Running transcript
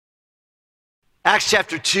Acts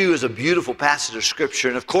chapter 2 is a beautiful passage of Scripture.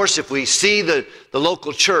 And of course, if we see the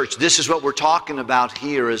local church, this is what we're talking about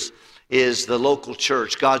here is the local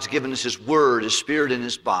church. God's given us His Word, His Spirit, and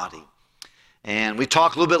His body. And we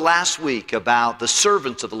talked a little bit last week about the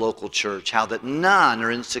servants of the local church, how that none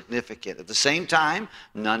are insignificant. At the same time,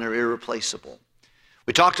 none are irreplaceable.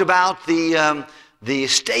 We talked about the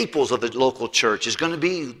staples of the local church is going to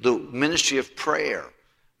be the ministry of prayer,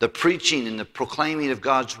 the preaching and the proclaiming of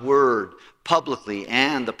God's Word publicly,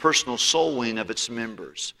 and the personal soul winning of its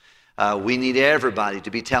members. We need everybody to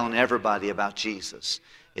be telling everybody about Jesus.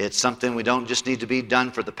 It's something we don't just need to be done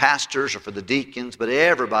for the pastors or for the deacons, but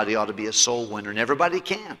everybody ought to be a soul winner, and everybody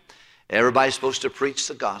can. Everybody's supposed to preach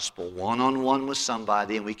the gospel one-on-one with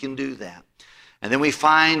somebody, and we can do that. And then we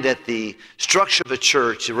find that the structure of the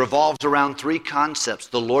church revolves around three concepts: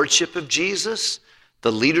 the lordship of Jesus,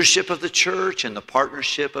 the leadership of the church, and the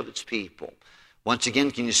partnership of its people. Once again,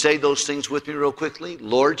 can you say those things with me real quickly?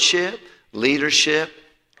 Lordship, leadership.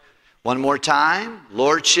 One more time.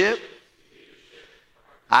 Lordship.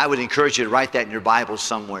 I would encourage you to write that in your Bible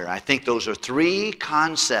somewhere. I think those are three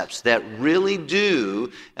concepts that really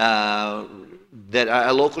do, that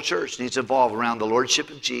a local church needs to evolve around: the lordship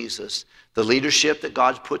of Jesus, the leadership that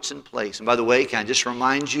God puts in place. And by the way, can I just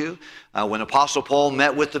remind you, when Apostle Paul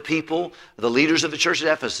met with the people, the leaders of the church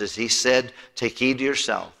at Ephesus, he said, "Take heed to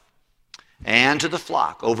yourself and to the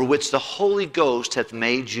flock over which the Holy Ghost hath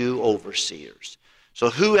made you overseers." So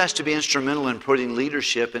who has to be instrumental in putting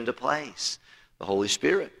leadership into place? The Holy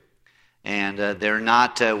Spirit. And they're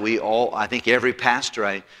not, I think every pastor,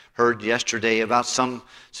 I heard yesterday about some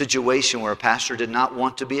situation where a pastor did not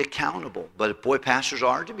want to be accountable. But boy, pastors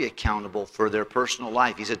are to be accountable for their personal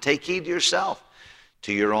life. He said, take heed to yourself,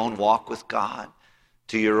 to your own walk with God,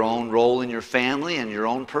 to your own role in your family and your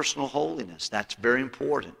own personal holiness. That's very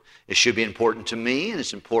important. It should be important to me, and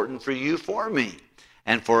it's important for you, for me,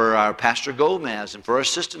 and for our Pastor Gomez, and for our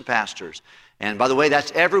assistant pastors. And by the way,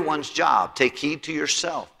 that's everyone's job. Take heed to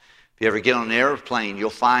yourself. If you ever get on an airplane, you'll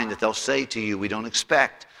find that they'll say to you, we don't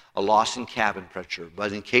expect a loss in cabin pressure,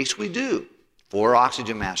 but in case we do, 4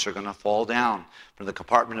 oxygen masks are going to fall down from the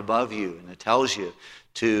compartment above you, and it tells you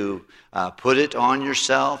to put it on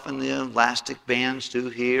yourself, and the elastic bands to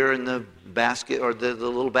here, and the basket or the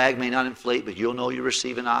little bag may not inflate, but you'll know you're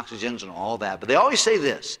receiving oxygens and all that. But they always say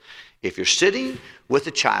this: if you're sitting with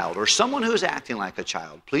a child or someone who's acting like a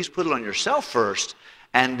child, please put it on yourself first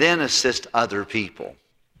and then assist other people.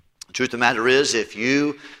 The truth of the matter is, if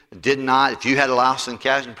you had a loss in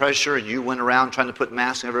cabin pressure and you went around trying to put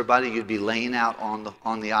masks on everybody, you'd be laying out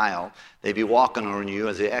on the aisle. They'd be walking on you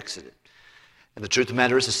as they exited. And the truth of the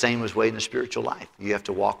matter is the same as way in the spiritual life. You have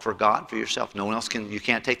to walk for God, for yourself. No one else you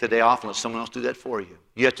can't take the day off and let someone else do that for you.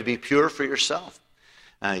 You have to be pure for yourself.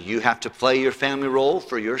 You have to play your family role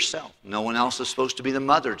for yourself. No one else is supposed to be the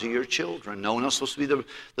mother to your children. No one else is supposed to be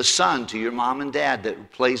the son to your mom and dad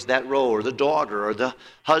that plays that role, or the daughter, or the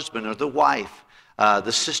husband, or the wife,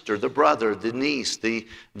 the sister, the brother, the niece,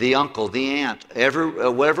 the uncle, the aunt.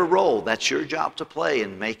 Whatever role, that's your job to play,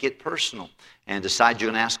 and make it personal. And decide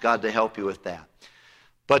you're going to ask God to help you with that.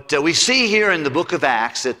 But we see here in the book of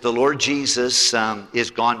Acts that the Lord Jesus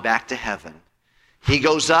is gone back to heaven. He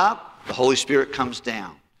goes up, the Holy Spirit comes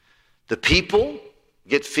down. The people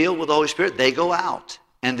get filled with the Holy Spirit, they go out,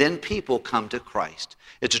 and then people come to Christ.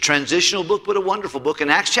 It's a transitional book, but a wonderful book. In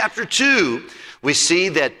Acts chapter 2, we see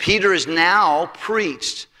that Peter has now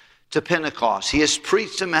preached to Pentecost. He has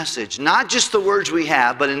preached a message, not just the words we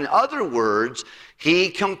have, but in other words, he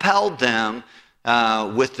compelled them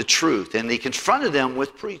with the truth, and he confronted them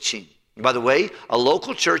with preaching. And by the way, a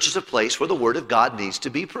local church is a place where the Word of God needs to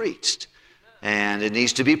be preached. And it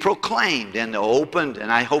needs to be proclaimed and opened.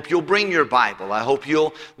 And I hope you'll bring your Bible. I hope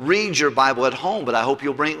you'll read your Bible at home, but I hope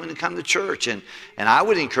you'll bring it when you come to church. And I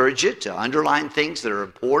would encourage you to underline things that are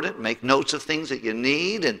important, make notes of things that you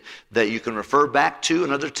need and that you can refer back to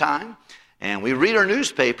another time. And we read our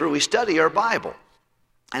newspaper, we study our Bible.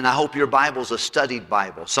 And I hope your Bible's a studied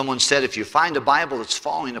Bible. Someone said if you find a Bible that's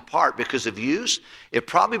falling apart because of use, it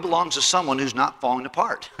probably belongs to someone who's not falling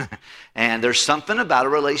apart. And there's something about a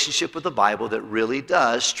relationship with the Bible that really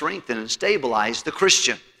does strengthen and stabilize the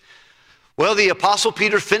Christian. Well, the Apostle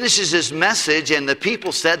Peter finishes his message, and the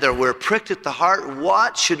people said that we're pricked at the heart.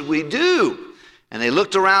 What should we do? And they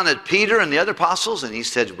looked around at Peter and the other apostles, and he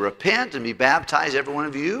said, repent and be baptized, every one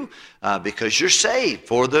of you, because you're saved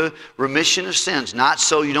for the remission of sins. Not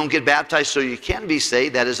so you don't get baptized so you can be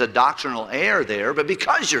saved. That is a doctrinal error there, but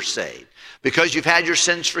because you're saved. Because you've had your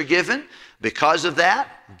sins forgiven, because of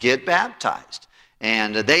that, get baptized.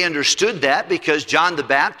 And they understood that because John the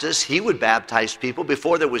Baptist, he would baptize people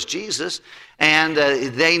before there was Jesus. And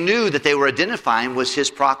they knew that they were identifying with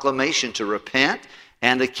his proclamation to repent,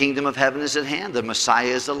 and the kingdom of heaven is at hand. The Messiah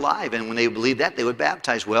is alive. And when they believed that, they would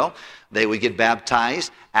baptize. Well, they would get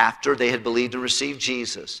baptized after they had believed and received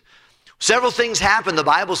Jesus. Several things happened. The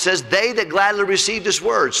Bible says, they that gladly received his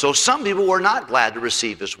word. So some people were not glad to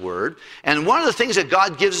receive his word. And one of the things that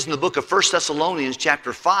God gives us in the book of 1 Thessalonians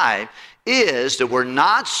chapter 5 is that we're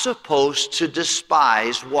not supposed to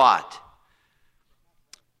despise what?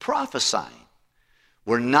 Prophesying.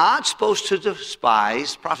 We're not supposed to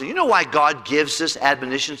despise prophecy. You know why God gives us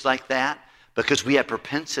admonitions like that? Because we have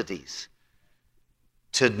propensities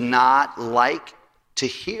to not like to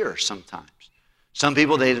hear sometimes. Some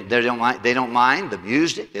people, they don't mind the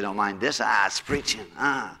music. They don't mind this. It's preaching.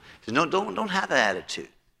 So no, don't have that attitude.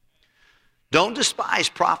 Don't despise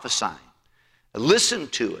prophesying. Listen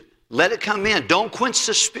to it. Let it come in. Don't quench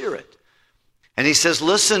the spirit. And he says,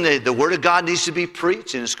 listen, the word of God needs to be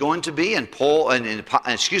preached, and it's going to be. And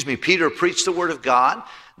Peter preached the word of God.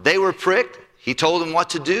 They were pricked. He told them what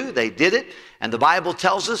to do. They did it. And the Bible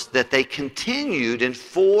tells us that they continued in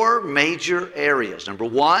 4 major areas. Number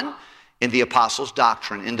 1, in the apostles'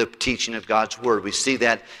 doctrine, in the teaching of God's word. We see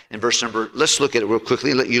that in let's look at it real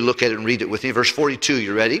quickly. Let you look at it and read it with me. Verse 42,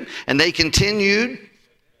 you ready? And they continued,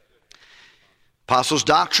 apostles'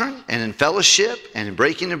 doctrine, and in fellowship, and in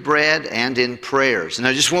breaking of bread, and in prayers. And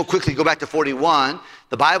I just want to quickly go back to 41.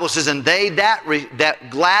 The Bible says, and they that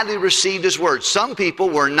gladly received his word. Some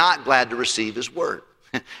people were not glad to receive his word.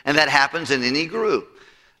 And that happens in any group.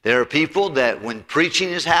 There are people that when preaching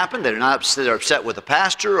has happened, they're upset with the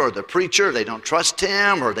pastor or the preacher. They don't trust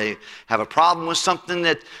him, or they have a problem with something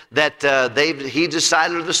that he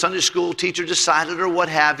decided, or the Sunday school teacher decided, or what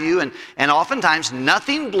have you. And oftentimes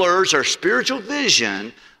nothing blurs our spiritual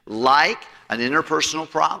vision like an interpersonal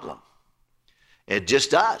problem. It just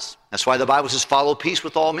does. That's why the Bible says, follow peace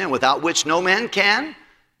with all men, without which no man can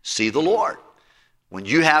see the Lord. When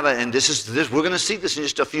you have and we're going to see this in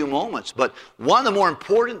just a few moments, but one of the more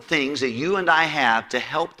important things that you and I have to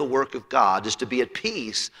help the work of God is to be at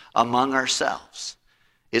peace among ourselves.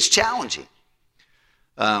 It's challenging.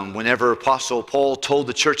 Whenever Apostle Paul told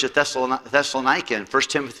the church at Thessalonica in 1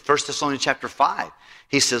 Thessalonians chapter 5,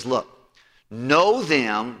 he says, look, know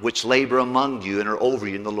them which labor among you and are over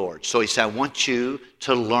you in the Lord. So he said, I want you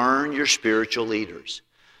to learn your spiritual leaders.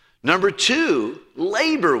 Number 2,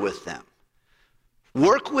 labor with them.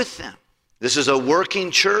 Work with them. This is a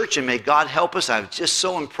working church, and may God help us. I'm just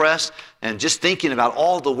so impressed, and just thinking about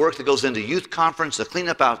all the work that goes into youth conference, the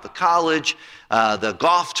cleanup out at the college, the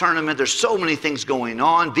golf tournament. There's so many things going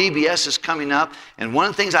on. VBS is coming up, and one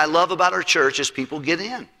of the things I love about our church is people get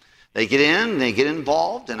in. They get in, they get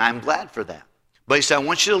involved, and I'm glad for that. But he said, I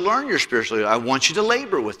want you to learn your spiritual leader. I want you to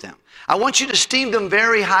labor with them. I want you to esteem them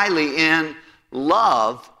very highly in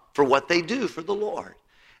love for what they do for the Lord.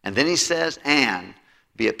 And then he says, and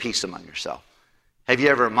be at peace among yourself. Have you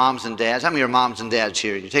ever, moms and dads, how many are moms and dads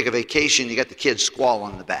here? You take a vacation, you got the kids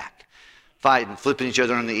squalling in the back, fighting, flipping each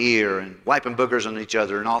other on the ear, and wiping boogers on each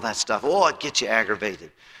other and all that stuff. Oh, it gets you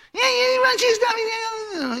aggravated.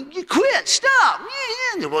 You quit, stop.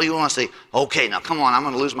 Well, you want to say, okay, now come on, I'm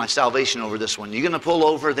going to lose my salvation over this one. You're going to pull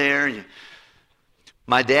over there.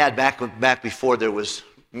 My dad, back before there was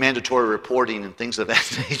mandatory reporting and things of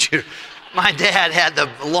that nature, my dad had the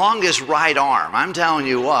longest right arm. I'm telling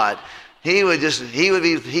you what, he would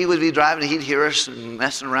be driving, and he'd hear us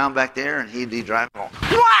messing around back there, and he'd be driving,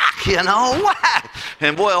 whack, whack.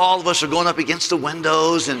 And boy, all of us are going up against the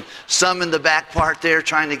windows, and some in the back part there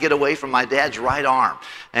trying to get away from my dad's right arm.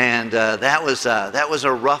 And that was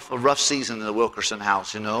a rough season in the Wilkerson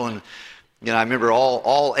house, and I remember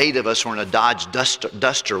all 8 of us were in a Dodge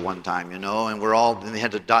Duster one time, and we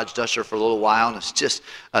had the Dodge Duster for a little while, and it's just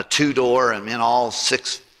a 2-door, and all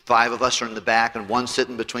 5 of us are in the back, and one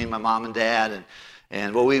sitting between my mom and dad,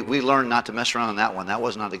 and we learned not to mess around on that one. That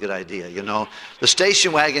was not a good idea, The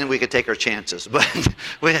station wagon, we could take our chances, but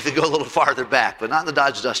we had to go a little farther back, but not in the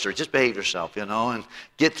Dodge Duster. Just behave yourself, and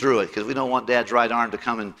get through it, because we don't want Dad's right arm to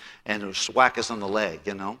come and whack us on the leg,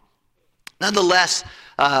 Nonetheless,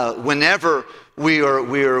 whenever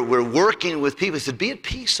we're working with people, he said, be at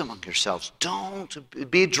peace among yourselves. Don't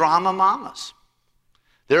be drama mamas.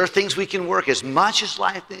 There are things we can work as much as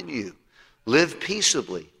life in you. Live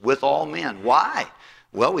peaceably with all men. Why?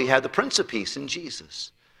 Well, we have the Prince of Peace in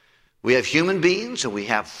Jesus. We have human beings, and we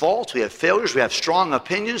have faults, we have failures, we have strong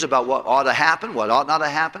opinions about what ought to happen, what ought not to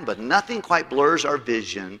happen, but nothing quite blurs our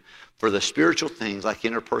vision for the spiritual things like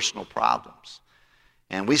interpersonal problems.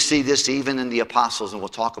 And we see this even in the apostles, and we'll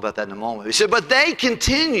talk about that in a moment. He said, but they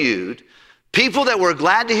continued People that were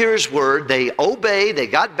glad to hear his word, they obeyed, they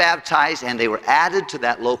got baptized, and they were added to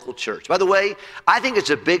that local church. By the way, I think it's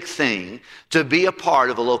a big thing to be a part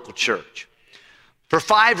of a local church for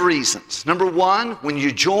 5 reasons. Number one, when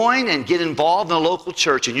you join and get involved in a local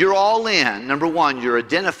church and you're all in, number one, you're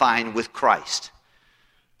identifying with Christ.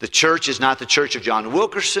 The church is not the church of John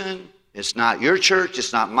Wilkerson. It's not your church.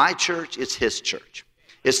 It's not my church. It's his church.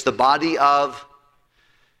 It's the body of,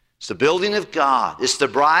 it's the building of God. It's the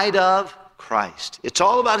bride of Christ. It's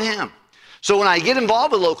all about him. So when I get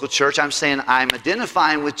involved with a local church, I'm saying I'm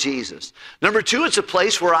identifying with Jesus. Number two, it's a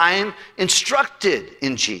place where I am instructed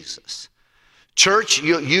in Jesus. Church,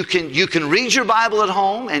 you can read your Bible at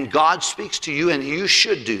home and God speaks to you, and you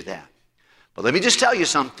should do that. But let me just tell you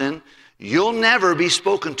something. You'll never be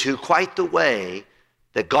spoken to quite the way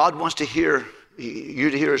that God wants to hear you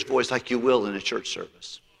to hear his voice like you will in a church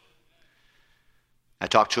service. I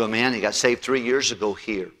talked to a man, he got saved 3 years ago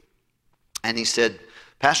here. And he said,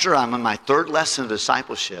 Pastor, I'm on my 3rd lesson of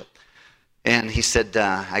discipleship. And he said,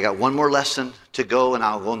 I got 1 more lesson to go, and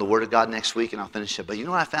I'll go in the Word of God next week, and I'll finish it. But you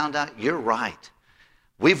know what I found out? You're right.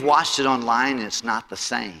 We've watched it online, and it's not the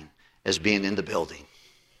same as being in the building.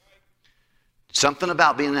 Something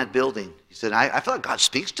about being in that building. He said, I feel like God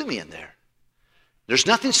speaks to me in there. There's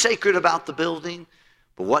nothing sacred about the building,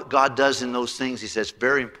 but what God does in those things, he says,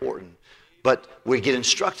 very important. But we get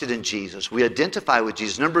instructed in Jesus. We identify with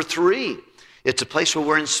Jesus. Number 3, it's a place where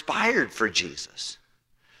we're inspired for Jesus.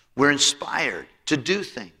 We're inspired to do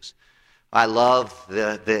things. I love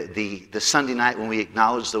the Sunday night when we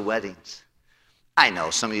acknowledge the weddings. I know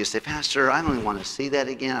some of you say, Pastor, I don't even want to see that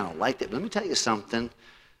again. I don't like that. But let me tell you something.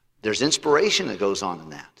 There's inspiration that goes on in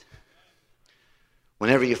that.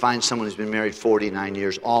 Whenever you find someone who's been married 49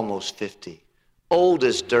 years, almost 50, old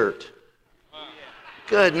as dirt.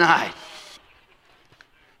 Good night.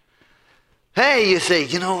 Hey, you say,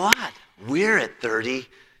 you know what? We're at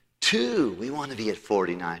 32. We want to be at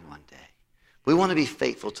 49 one day. We want to be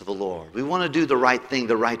faithful to the Lord. We want to do the right thing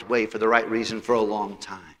the right way for the right reason for a long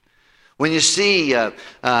time. When you see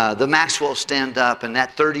the Maxwell stand up, and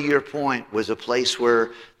that 30-year point was a place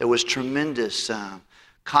where there was tremendous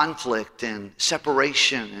conflict and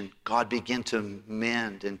separation, and God began to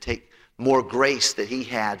mend and take more grace that he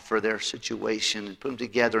had for their situation and put them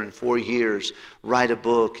together in 4 years, write a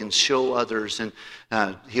book and show others. And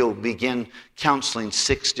he'll begin counseling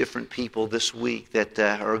 6 different people this week that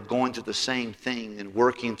are going through the same thing and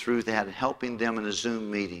working through that and helping them in a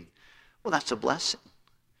Zoom meeting. Well, that's a blessing.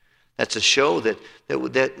 That's a show that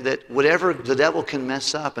whatever the devil can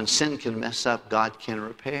mess up and sin can mess up, God can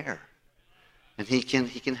repair. And he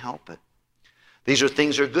can help it. These are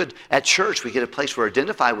things that are good. At church, we get a place where we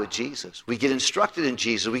identify with Jesus. We get instructed in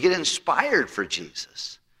Jesus. We get inspired for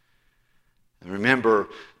Jesus. And remember,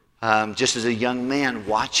 just as a young man,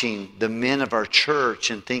 watching the men of our church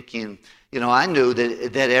and thinking, you know, I knew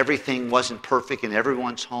that everything wasn't perfect in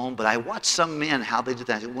everyone's home, but I watched some men, how they did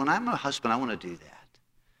that. When I'm a husband, I want to do that.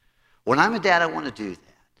 When I'm a dad, I want to do that.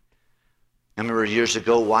 I remember years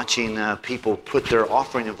ago watching people put their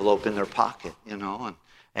offering envelope in their pocket, you know,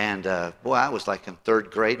 and boy, I was like in 3rd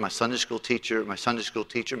grade. My Sunday school teacher,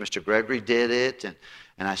 Mr. Gregory, did it, and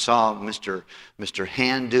I saw Mr.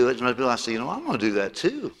 Hand do it. And I said, you know, I'm going to do that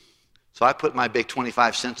too. So I put my big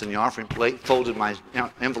 25 cents in the offering plate, folded my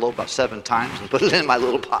envelope about 7 times, and put it in my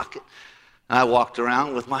little pocket. And I walked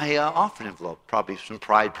around with my offering envelope. Probably some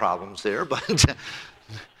pride problems there, but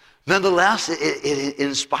nonetheless, it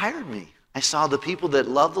inspired me. I saw the people that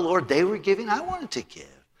loved the Lord, they were giving. I wanted to give.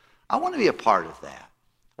 I want to be a part of that.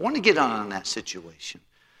 I want to get on that situation.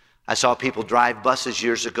 I saw people drive buses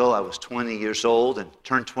years ago. I was 20 years old and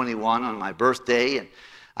turned 21 on my birthday. And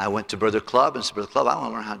I went to Brother Club and said, Brother Club, I want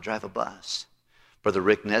to learn how to drive a bus. Brother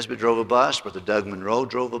Rick Nesbitt drove a bus. Brother Doug Monroe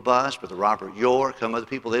drove a bus. Brother Robert York, some other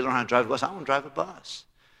people, they learn how to drive a bus. I want to drive a bus.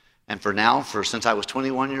 And since I was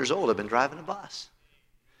 21 years old, I've been driving a bus.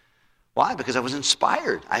 Why? Because I was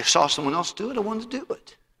inspired. I saw someone else do it. I wanted to do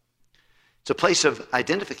it. It's a place of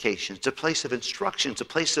identification. It's a place of instruction. It's a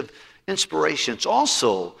place of inspiration. It's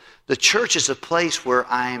also, the church is a place where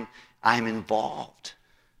I'm involved.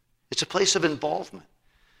 It's a place of involvement.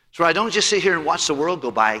 So I don't just sit here and watch the world go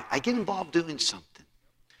by. I get involved doing something.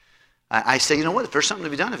 I say, you know what, if there's something to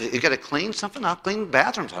be done, if you've got to clean something, I'll clean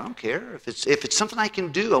bathrooms. I don't care. If it's something I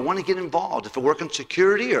can do, I want to get involved. If I work in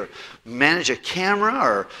security or manage a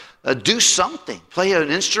camera or do something, play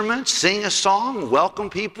an instrument, sing a song, welcome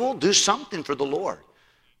people, do something for the Lord.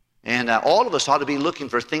 And all of us ought to be looking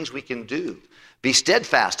for things we can do. Be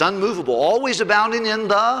steadfast, unmovable, always abounding in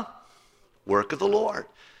the work of the Lord.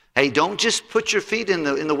 Hey, don't just put your feet in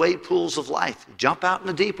the wade pools of life. Jump out in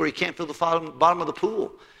the deep where you can't feel the bottom of the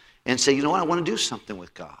pool. and say, you know what, I want to do something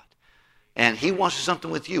with God. And he wants to do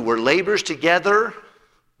something with you. We're laborers together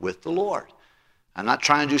with the Lord. I'm not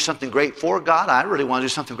trying to do something great for God. I really want to do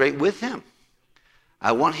something great with him.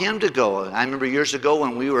 I want him to go. I remember years ago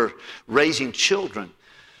when we were raising children,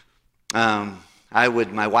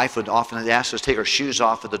 my wife would often ask us to take our shoes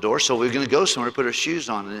off at the door. So we were going to go somewhere to put our shoes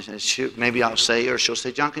on. And maybe I'll say, or she'll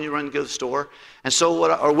say, John, can you run and go to the store? And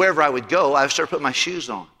so, or wherever I would go, I would start putting my shoes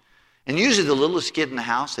on. And usually the littlest kid in the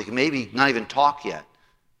house, they can maybe not even talk yet.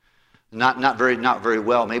 Not very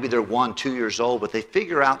well. Maybe they're 1, 2 years old, but they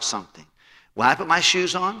figure out something. When I put my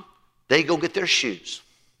shoes on, they go get their shoes.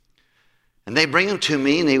 And they bring them to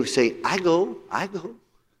me, and they would say, I go.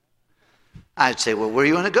 I'd say, well, where do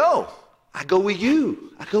you want to go? I go with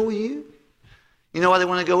you. You know why they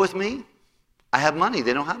want to go with me? I have money.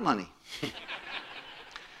 They don't have money.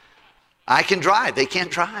 I can drive. They can't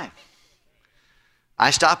drive. I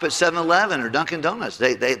stop at 7-Eleven or Dunkin' Donuts.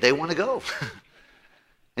 They want to go.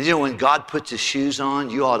 And you know, when God puts his shoes on,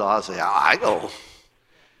 you ought to say, I go.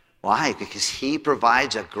 Why? Because he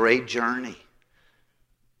provides a great journey.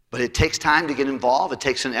 But it takes time to get involved. It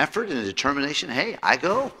takes an effort and a determination. Hey, I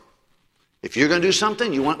go. If you're going to do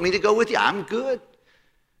something, you want me to go with you, I'm good.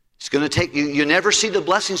 It's going to take you. You never see the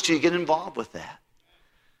blessings till you get involved with that.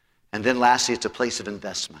 And then lastly, it's a place of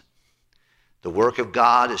investment. The work of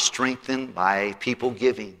God is strengthened by people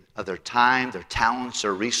giving of their time, their talents,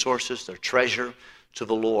 their resources, their treasure to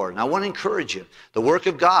the Lord. And I want to encourage you. The work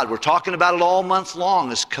of God, we're talking about it all month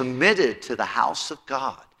long, is committed to the house of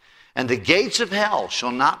God. And the gates of hell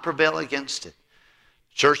shall not prevail against it.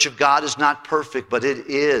 Church of God is not perfect, but it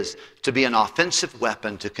is to be an offensive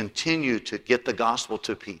weapon to continue to get the gospel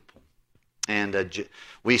to people. And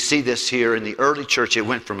we see this here in the early church. It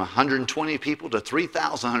went from 120 people to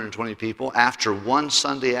 3,120 people after one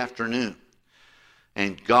Sunday afternoon.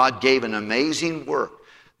 And God gave an amazing work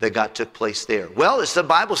that took place there. Well, as the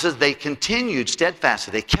Bible says, they continued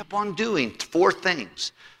steadfastly. They kept on doing 4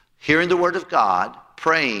 things. Hearing the word of God,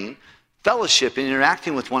 praying, fellowship, and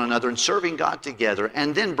interacting with one another, and serving God together,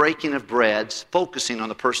 and then breaking of breads, focusing on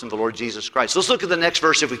the person of the Lord Jesus Christ. Let's look at the next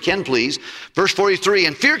verse if we can, please. Verse 43,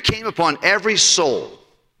 and fear came upon every soul,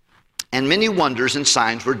 and many wonders and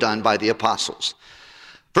signs were done by the apostles.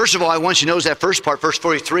 First of all, I want you to notice that first part, verse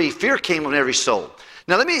 43, fear came on every soul.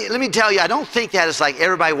 Now, let me tell you, I don't think that is like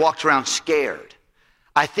everybody walked around scared.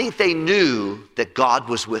 I think they knew that God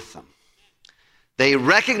was with them. They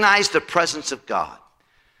recognized the presence of God.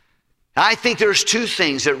 I think there's 2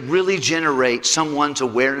 things that really generate someone's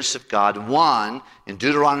awareness of God. One, in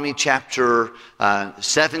Deuteronomy chapter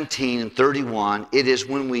 17 and 31, it is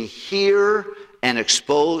when we hear and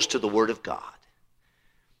expose to the Word of God.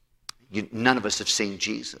 None of us have seen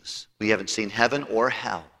Jesus. We haven't seen heaven or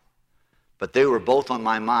hell. But they were both on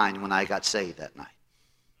my mind when I got saved that night.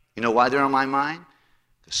 You know why they're on my mind?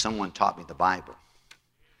 Because someone taught me the Bible.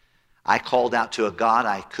 I called out to a God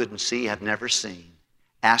I couldn't see, have never seen,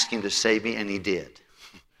 asked him to save me, and he did.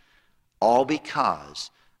 All because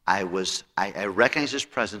I recognized his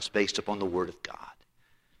presence based upon the Word of God.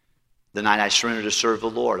 The night I surrendered to serve the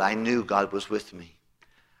Lord, I knew God was with me.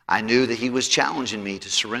 I knew that he was challenging me to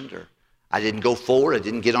surrender. I didn't go forward. I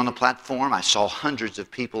didn't get on the platform. I saw hundreds of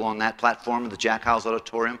people on that platform in the Jack Hyles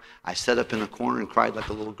Auditorium. I sat up in the corner and cried like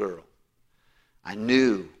a little girl. I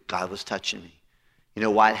knew God was touching me. You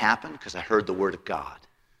know why it happened? Because I heard the Word of God.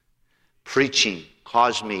 Preaching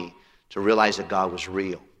caused me to realize that God was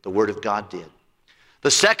real. The Word of God did.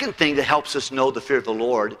 The second thing that helps us know the fear of the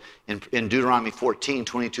Lord in Deuteronomy 14,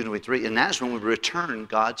 22, 23, and that is when we return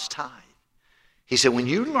God's tithe. He said, when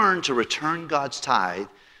you learn to return God's tithe,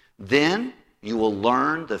 then you will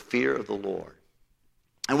learn the fear of the Lord.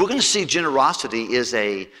 And we're going to see generosity is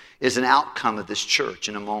an outcome of this church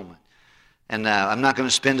in a moment. And I'm not going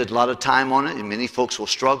to spend a lot of time on it, and many folks will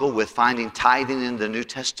struggle with finding tithing in the New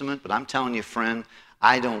Testament, but I'm telling you, friend,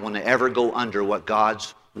 I don't want to ever go under what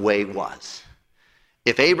God's way was.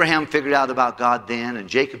 If Abraham figured out about God then, and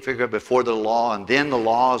Jacob figured out before the law, and then the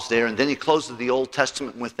law is there, and then he closes the Old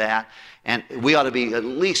Testament with that, and we ought to be at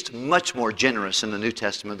least much more generous in the New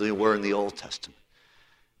Testament than we were in the Old Testament.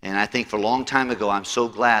 And I think for a long time ago, I'm so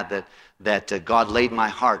glad that God laid my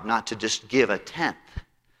heart not to just give a tenth.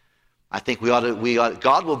 I think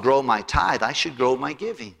God will grow my tithe. I should grow my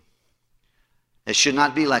giving. It should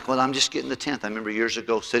not be like, well, I'm just getting the tenth. I remember years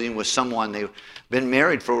ago sitting with someone, they've been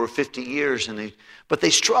married for over 50 years, but they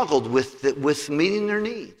struggled with meeting their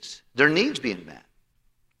needs being met.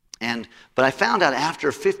 But I found out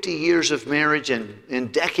after 50 years of marriage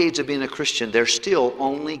and decades of being a Christian, they're still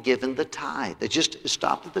only given the tithe. They just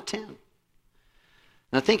stopped at the 10. And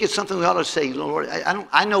I think it's something we ought to say, Lord,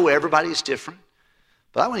 I know everybody's different.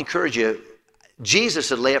 But I want to encourage you, Jesus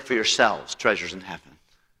said, lay up for yourselves treasures in heaven.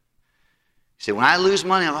 You say, when I lose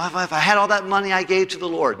money, if I had all that money I gave to the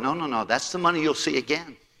Lord. No. That's the money you'll see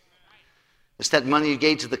again. It's that money you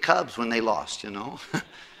gave to the Cubs when they lost,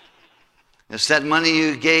 It's that money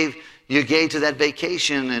you gave to that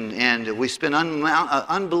vacation, and we spend an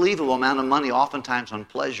unbelievable amount of money oftentimes on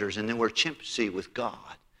pleasures, and then we're chintzy with God.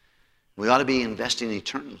 We ought to be investing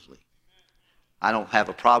eternally. I don't have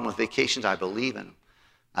a problem with vacations. I believe in them.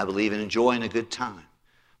 I believe in enjoying a good time.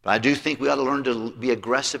 But I do think we ought to learn to be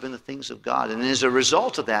aggressive in the things of God. And as a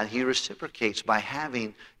result of that, he reciprocates by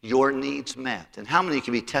having your needs met. And how many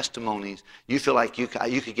can be testimonies? You feel like you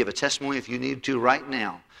could give a testimony if you need to right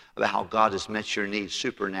now about how God has met your needs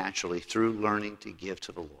supernaturally through learning to give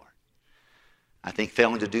to the Lord. I think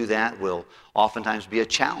failing to do that will oftentimes be a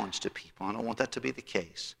challenge to people. I don't want that to be the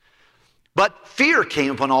case. But fear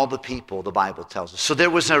came upon all the people, the Bible tells us. So there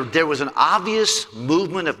was an obvious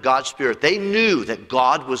movement of God's Spirit. They knew that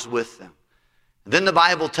God was with them. And then the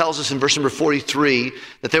Bible tells us in verse number 43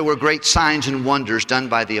 that there were great signs and wonders done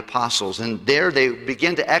by the apostles. And there they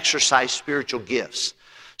begin to exercise spiritual gifts.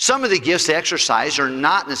 Some of the gifts they exercise are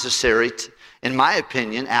not necessary, in my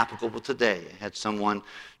opinion, applicable today. I had someone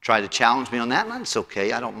try to challenge me on that, and that's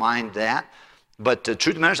okay. I don't mind that. But the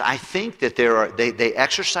truth of the matter is, I think that they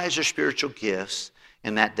exercise their spiritual gifts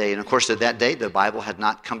in that day. And of course, at that day, the Bible had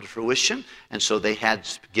not come to fruition. And so they had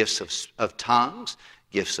gifts of tongues,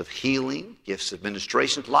 gifts of healing, gifts of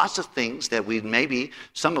administration, lots of things that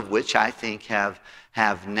some of which I think have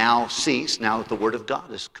now ceased now that the Word of God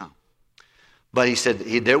has come. But he said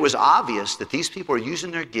there was obvious that these people are using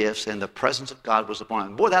their gifts and the presence of God was upon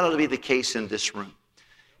them. Boy, that ought to be the case in this room.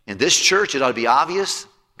 In this church, it ought to be obvious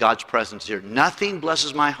God's presence here. Nothing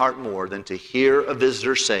blesses my heart more than to hear a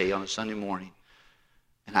visitor say on a Sunday morning,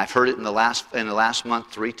 and I've heard it in the last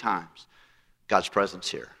month 3 times, God's presence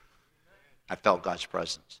here. I felt God's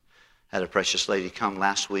presence. I had a precious lady come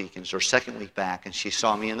last week, and it's her second week back, and she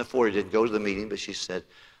saw me in the foyer. Didn't go to the meeting, but she said,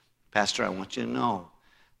 Pastor, I want you to know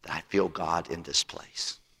that I feel God in this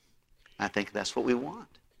place. And I think that's what we want.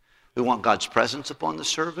 We want God's presence upon the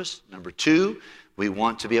service. Number 2, we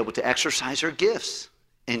want to be able to exercise our gifts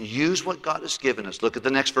and use what God has given us. Look at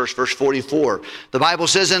the next verse, verse 44. The Bible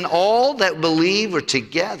says, and all that believe were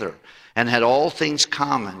together and had all things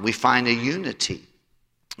common. We find a unity.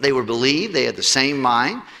 They were believed, they had the same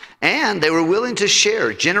mind, and they were willing to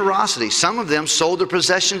share. Generosity. Some of them sold their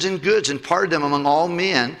possessions and goods and parted them among all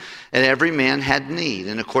men, and every man had need.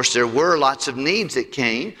 And of course, there were lots of needs that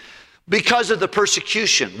came because of the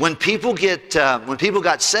persecution. When people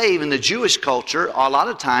got saved in the Jewish culture, a lot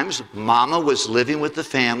of times mama was living with the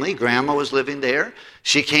family, grandma was living there.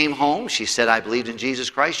 She came home, she said, I believed in Jesus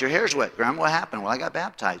Christ. Your hair's wet. Grandma, what happened? Well, I got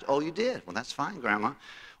baptized. Oh, you did? Well, that's fine, Grandma.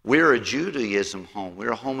 We're a Judaism home.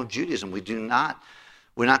 We're a home of Judaism.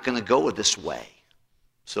 We're not going to go this way.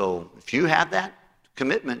 So if you have that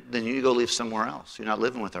commitment, then you go live somewhere else. You're not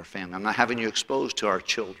living with our family. I'm not having you exposed to our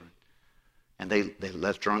children. And they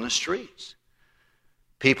left her on the streets.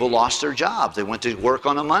 People lost their jobs. They went to work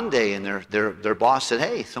on a Monday, and their boss said,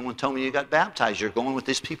 hey, someone told me you got baptized. You're going with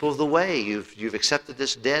these people of the way. You've accepted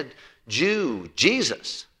this dead Jew,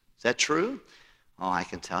 Jesus. Is that true? Oh, I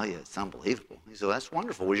can tell you, it's unbelievable. He said, well, that's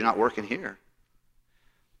wonderful. Well, you're not working here.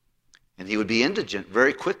 And he would be indigent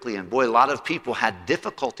very quickly. And boy, a lot of people had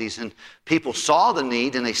difficulties, and people saw the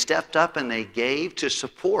need, and they stepped up and they gave to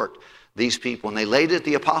support these people. And they laid it at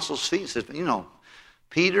the apostles' feet and said,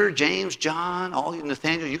 Peter, James, John, all you,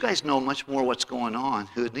 Nathaniel, you guys know much more what's going on,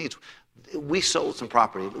 who it needs. We sold some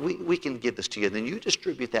property. We can give this to you. Then you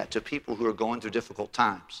distribute that to people who are going through difficult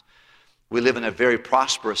times. We live in a very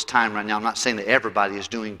prosperous time right now. I'm not saying that everybody is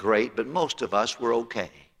doing great, but most of us were okay.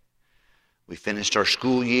 We finished our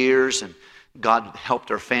school years, and God helped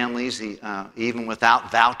our families, even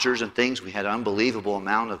without vouchers and things. We had an unbelievable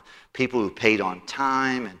amount of people who paid on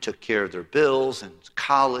time and took care of their bills and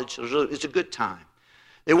college. It's a good time.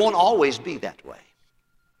 It won't always be that way.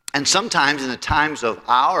 And sometimes in the times of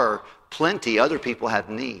our plenty, other people have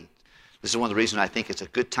need. This is one of the reasons I think it's a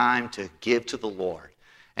good time to give to the Lord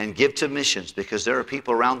and give to missions, because there are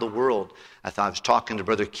people around the world. I was talking to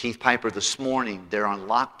Brother Keith Piper this morning. They're on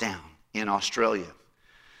lockdown in Australia.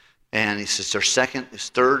 And he says his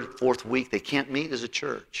third, fourth week, they can't meet as a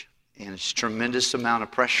church. And it's a tremendous amount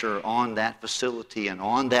of pressure on that facility and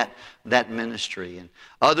on that ministry. And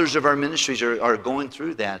others of our ministries are going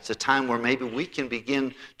through that. It's a time where maybe we can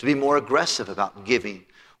begin to be more aggressive about giving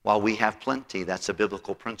while we have plenty. That's a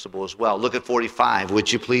biblical principle as well. Look at 45,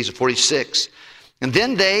 would you please, 46. And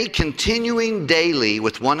then they, continuing daily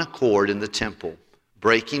with one accord in the temple,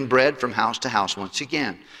 breaking bread from house to house once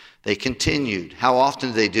again. They continued. How often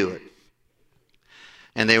did they do it?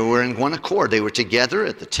 And they were in one accord. They were together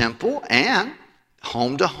at the temple and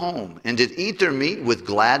home to home, and did eat their meat with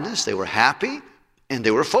gladness. They were happy, and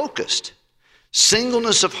they were focused.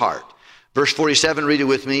 Singleness of heart. Verse 47, read it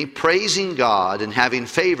with me. Praising God and having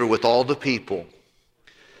favor with all the people.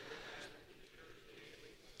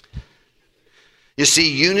 You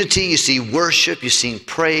see unity, you see worship, you see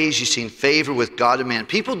praise, you see favor with God and man.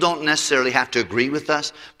 People don't necessarily have to agree with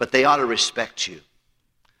us, but they ought to respect you.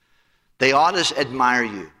 They ought to admire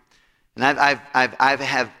you. And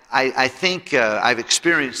I think I've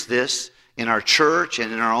experienced this in our church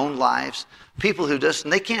and in our own lives. People who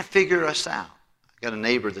they can't figure us out. I got a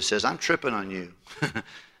neighbor that says, I'm tripping on you.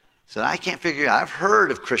 So I can't figure it out. I've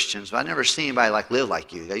heard of Christians, but I've never seen anybody live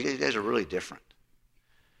like you. You guys are really different.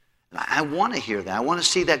 And I want to hear that. I want to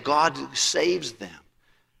see that God saves them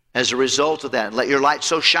as a result of that. Let your light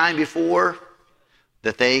so shine before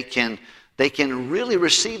that they can really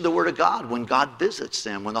receive the Word of God when God visits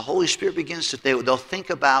them. When the Holy Spirit begins to, they'll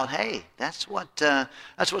think about, hey, that's what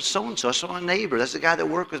so-and-so, that's my neighbor, that's the guy that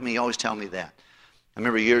worked with me. He always tell me that. I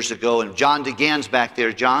remember years ago, and John DeGan's back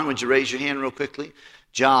there. John, would you raise your hand real quickly?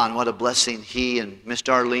 John, what a blessing he and Miss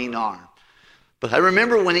Darlene are. But I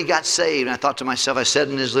remember when he got saved, and I thought to myself, I sat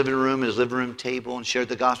in his living room table, and shared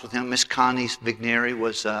the gospel with him. Miss Connie Vigneri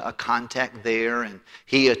was a contact there, and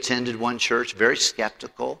he attended one church, very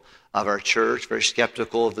skeptical of our church, very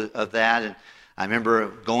skeptical of that. And I remember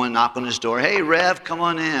going, knock on his door, hey, Rev, come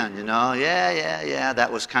on in, yeah.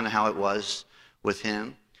 That was kind of how it was with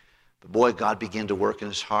him. But boy, God began to work in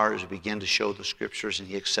his heart as he began to show the scriptures, and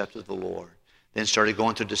he accepted the Lord. Then started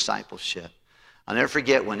going through discipleship. I'll never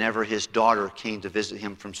forget whenever his daughter came to visit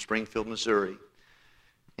him from Springfield, Missouri.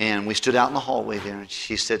 And we stood out in the hallway there, and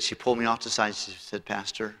she pulled me off to the side, she said,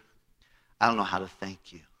 Pastor, I don't know how to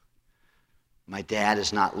thank you. My dad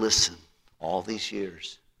has not listened all these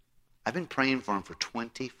years. I've been praying for him for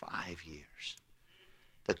 25 years,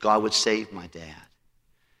 that God would save my dad.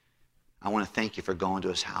 I want to thank you for going to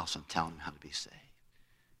his house and telling him how to be saved.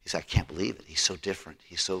 He said, I can't believe it. He's so different.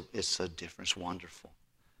 It's so different. It's wonderful.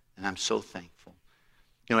 And I'm so thankful.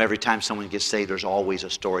 Every time someone gets saved, there's always a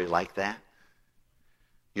story like that.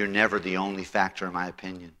 You're never the only factor, in my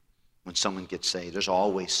opinion, when someone gets saved. There's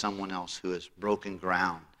always someone else who has broken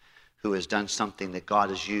ground, who has done something that God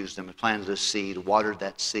has used them, planted a seed, watered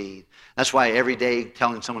that seed. That's why every day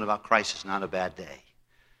telling someone about Christ is not a bad day.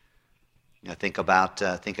 Think of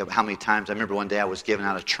how many times. I remember one day I was giving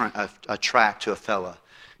out a tract to a fella.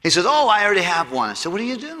 He says, "Oh, I already have one." I said, "What are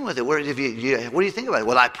you doing with it? What do you think about it?"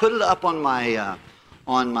 Well, I put it up on my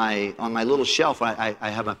little shelf. I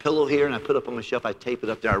have my pillow here, and I put it up on my shelf. I tape it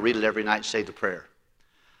up there. I read it every night and say the prayer.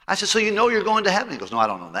 I said, "So you know you're going to heaven?" He goes, "No, I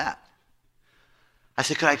don't know that." I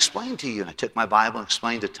said, "Could I explain to you?" And I took my Bible and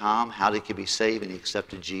explained to Tom how he could be saved, and he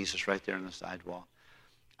accepted Jesus right there on the sidewalk.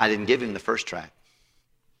 I didn't give him the first tract.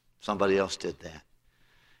 Somebody else did that.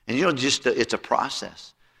 And it's a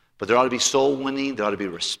process. But there ought to be soul winning. There ought to be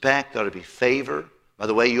respect. There ought to be favor. By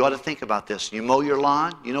the way, you ought to think about this. You mow your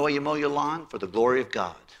lawn. You know why you mow your lawn? For the glory of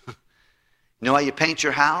God. You know why you paint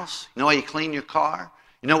your house? You know why you clean your car?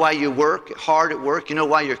 You know why you work hard at work? You know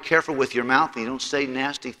why you're careful with your mouth and you don't say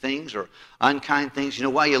nasty things or unkind things? You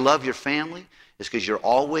know why you love your family? It's because you're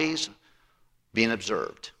always being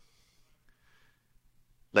observed.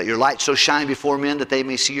 Let your light so shine before men that they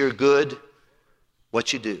may see your good,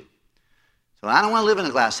 what you do. So I don't want to live in a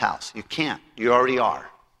glass house. You can't. You already are.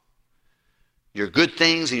 Your good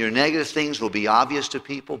things and your negative things will be obvious to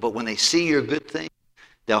people, but when they see your good things,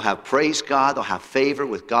 they'll have praised God, they'll have favor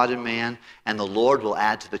with God and man, and the Lord will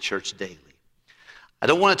add to the church daily. I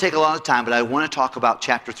don't want to take a lot of time, but I want to talk about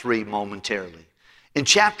chapter 3 momentarily. In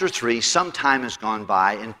chapter 3, some time has gone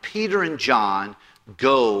by, and Peter and John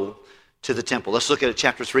go to the temple. Let's look at it,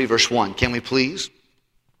 chapter 3, verse 1. Can we please?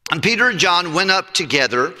 And Peter and John went up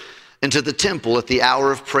together into the temple at the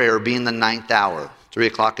hour of prayer, being the 9th hour, 3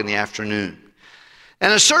 o'clock in the afternoon.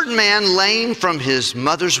 And a certain man, lame from his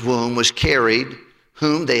mother's womb, was carried,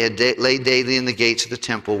 whom they had laid daily in the gates of the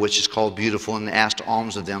temple, which is called Beautiful, and asked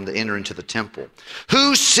alms of them to enter into the temple.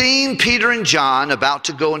 Who, seeing Peter and John about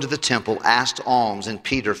to go into the temple, asked alms. And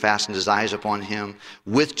Peter fastened his eyes upon him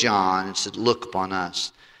with John and said, "Look upon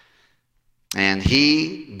us." And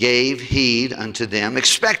he gave heed unto them,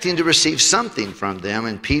 expecting to receive something from them.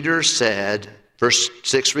 And Peter said, verse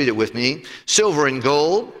 6, read it with me, "Silver and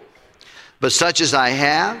gold, but such as I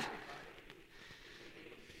have."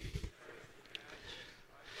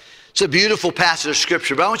 It's a beautiful passage of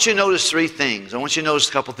Scripture, but I want you to notice three things. I want you to notice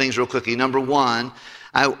a couple things real quickly. Number one,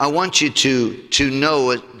 I want you to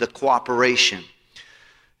know the cooperation.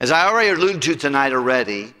 As I already alluded to tonight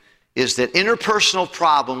already, is that interpersonal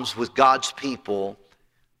problems with God's people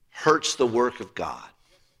hurts the work of God.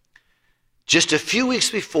 Just a few weeks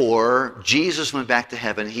before Jesus went back to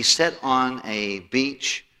heaven, he sat on a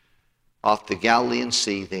beach off the Galilean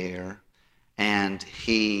Sea there, and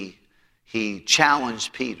he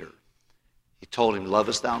challenged Peter. He told him,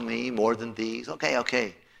 "Lovest thou me more than these?"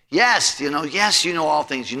 Okay. Yes, you know all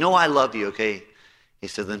things. You know I love you, okay? He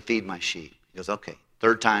said, "Then feed my sheep." He goes, "Okay,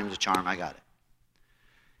 third time's a charm, I got it."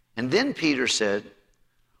 And then Peter said,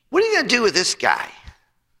 "What are you going to do with this guy?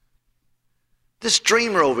 This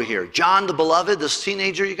dreamer over here, John the Beloved, this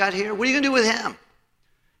teenager you got here, what are you going to do with him?"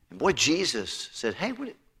 And boy, Jesus said, "Hey,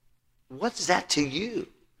 what's that to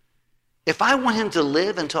you? If I want him to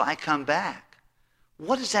live until I come back,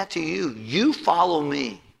 what is that to you? You follow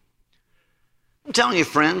me." I'm telling you,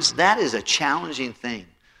 friends, that is a challenging thing.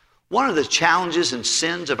 One of the challenges and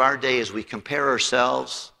sins of our day is we compare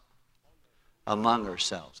ourselves among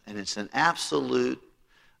ourselves. And it's an absolute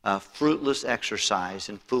fruitless exercise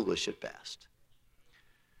and foolish at best.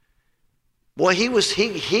 Boy,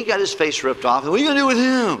 he got his face ripped off. What are you going to do with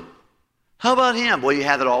him? How about him? Boy, you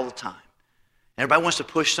have it all the time. Everybody wants to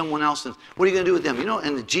push someone else. And what are you going to do with them?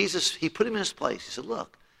 And Jesus, he put him in his place. He said,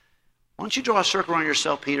 "Look, why don't you draw a circle around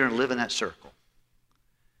yourself, Peter, and live in that circle?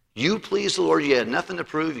 You please the Lord. You had nothing to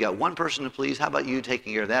prove. You got one person to please. How about you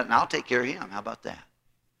taking care of that? And I'll take care of him. How about that?"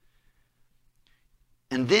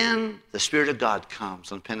 And then the Spirit of God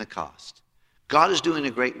comes on Pentecost. God is doing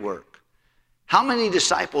a great work. How many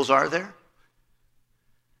disciples are there?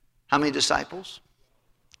 How many disciples?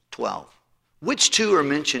 12. Which two are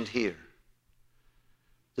mentioned here?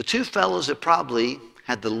 The two fellows that probably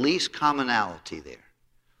had the least commonality there.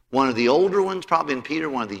 One of the older ones, probably in Peter,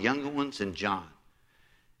 one of the younger ones in John.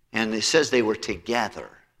 And it says they were together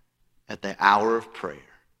at the hour of prayer.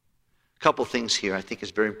 A couple things here I think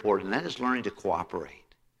is very important, and that is learning to cooperate.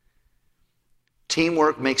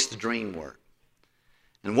 Teamwork makes the dream work.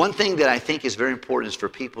 And one thing that I think is very important is for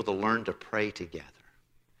people to learn to pray together.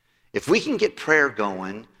 If we can get prayer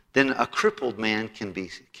going, then a crippled man can be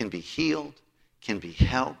healed, can be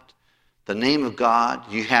helped. The name of God,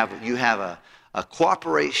 you have a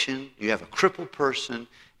cooperation, you have a crippled person,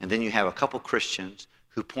 and then you have a couple Christians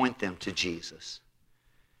who point them to Jesus.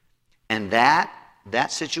 And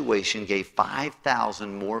that situation gave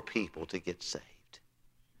 5,000 more people to get saved.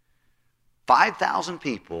 5,000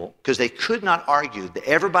 people, because they could not argue.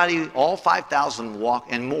 Everybody, all 5,000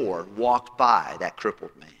 walked by that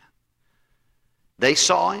crippled man. They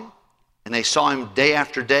saw him, and they saw him day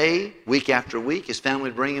after day, week after week. His family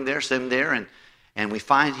would bring him there, send him there, and we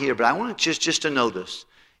find here. But I want just to notice,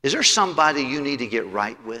 is there somebody you need to get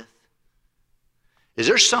right with? Is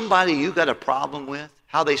there somebody you got a problem with?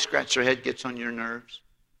 How they scratch their head gets on your nerves?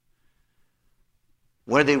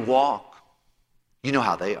 Where they walk, you know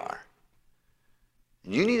how they are.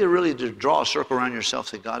 And you need to really draw a circle around yourself.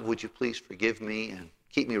 Say, "God, would you please forgive me and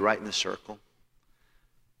keep me right in the circle?"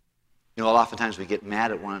 Oftentimes we get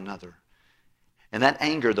mad at one another. And that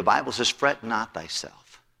anger, the Bible says, "Fret not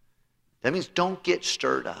thyself." That means don't get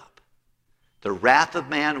stirred up. The wrath of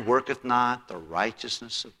man worketh not the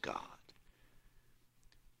righteousness of God.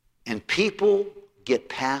 And people get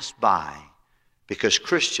passed by because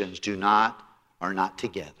Christians are not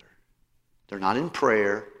together. They're not in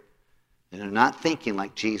prayer. And they're not thinking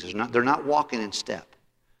like Jesus. They're not walking in step.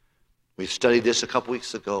 We studied this a couple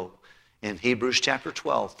weeks ago in Hebrews chapter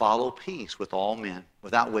 12. Follow peace with all men,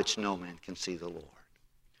 without which no man can see the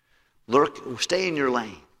Lord. Stay in your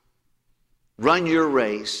lane. Run your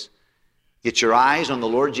race. Get your eyes on the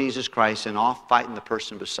Lord Jesus Christ and off fighting the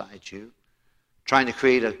person beside you. Trying to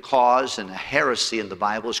create a cause, and a heresy in the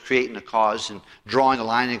Bible is creating a cause and drawing a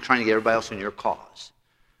line and trying to get everybody else in your cause.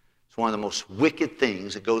 It's one of the most wicked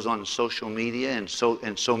things that goes on in social media and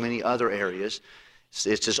so many other areas.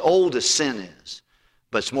 It's as old as sin is,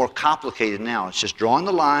 but it's more complicated now. It's just drawing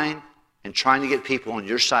the line and trying to get people on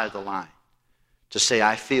your side of the line to say,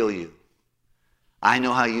 "I feel you. I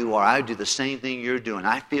know how you are. I do the same thing you're doing.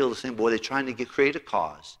 I feel the same." Boy, they're trying to create a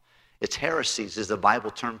cause. It's heresies is the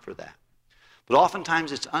Bible term for that. But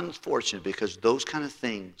oftentimes it's unfortunate because those kind of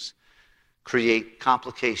things create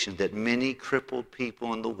complications that many crippled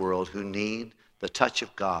people in the world who need the touch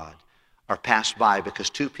of God are passed by because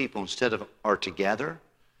two people, instead of are together,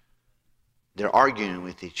 they're arguing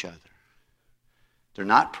with each other. They're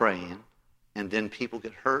not praying, and then people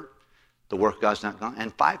get hurt. The work of God's not gone.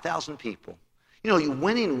 And 5,000 people.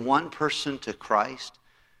 Winning one person to Christ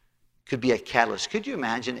could be a catalyst. Could you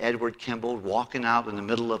imagine Edward Kimball walking out in the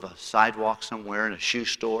middle of a sidewalk somewhere in a shoe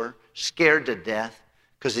store, scared to death,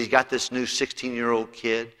 because he's got this new 16-year-old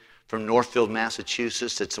kid from Northfield,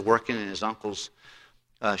 Massachusetts that's working in his uncle's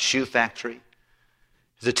shoe factory.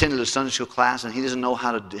 He's attended a Sunday school class, and he doesn't know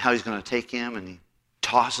how he's going to take him, and he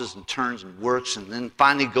tosses and turns and works, and then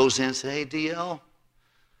finally goes in and says, "Hey, DL,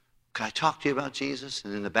 can I talk to you about Jesus?"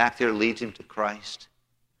 And in the back there leads him to Christ.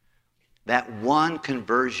 That one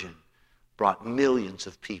conversion brought millions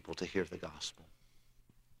of people to hear the gospel.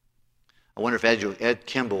 I wonder if Ed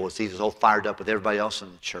Kimball was all fired up with everybody else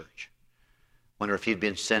in the church. I wonder if he'd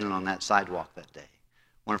been standing on that sidewalk that day.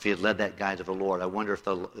 I wonder if he had led that guy to the Lord. I wonder if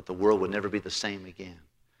the world would never be the same again.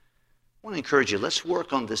 I want to encourage you, let's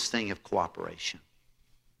work on this thing of cooperation.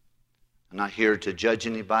 I'm not here to judge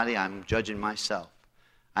anybody. I'm judging myself.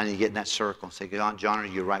 I need to get in that circle and say, John, are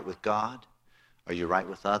you right with God? Are you right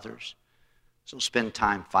with others? So don't spend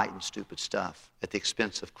time fighting stupid stuff at the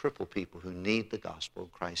expense of crippled people who need the gospel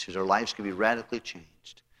of Christ, whose lives could be radically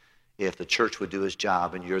changed if the church would do his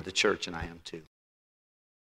job, and you're the church, and I am too.